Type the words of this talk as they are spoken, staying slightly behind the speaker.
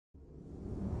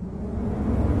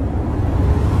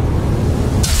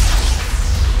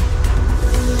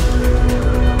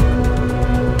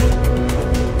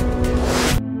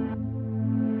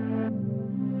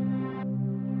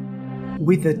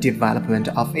With the development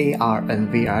of AR and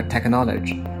VR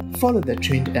technology, follow the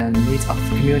trend and needs of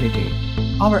the community,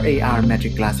 our AR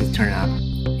magic glasses turn up.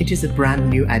 It is a brand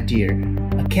new idea,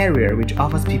 a carrier which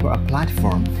offers people a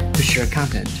platform to share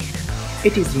content.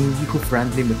 It is in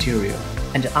eco-friendly material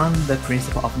and on the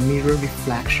principle of mirror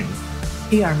reflection.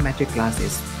 AR magic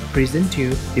glasses present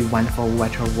you the wonderful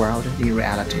virtual world in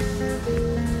reality.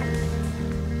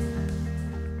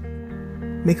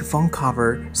 Make a phone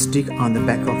cover stick on the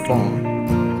back of phone.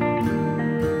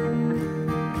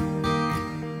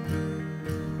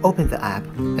 Open the app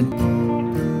and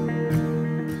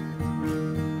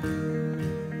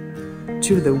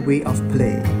choose the way of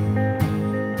play.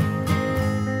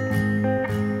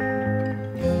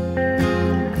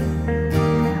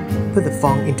 Put the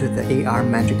phone into the AR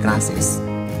magic glasses.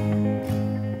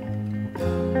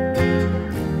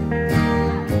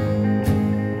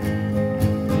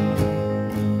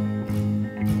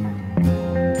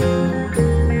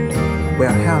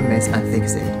 Wear helmets and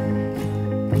fix it.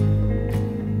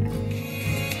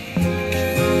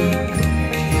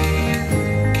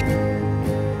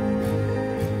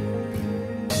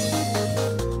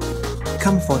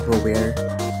 Comfortable wear.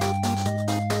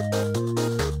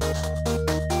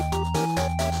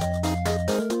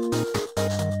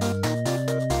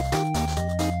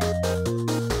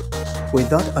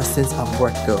 Without a sense of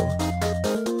vertigo.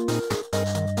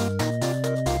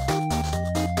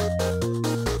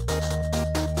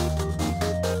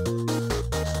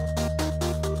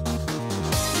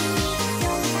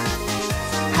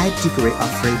 High degree of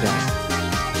freedom.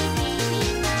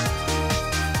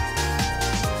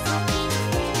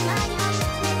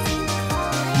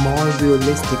 More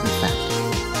realistic effect.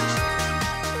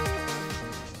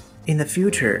 In the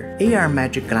future, AR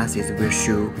magic glasses will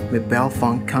show mobile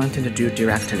phone content to you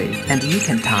directly, and you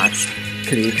can touch,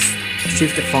 click,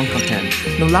 shift phone content,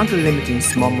 no longer limiting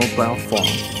small mobile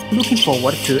phone. Looking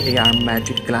forward to AR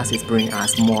magic glasses bring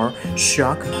us more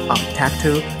shock of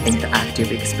tactile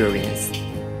interactive experience.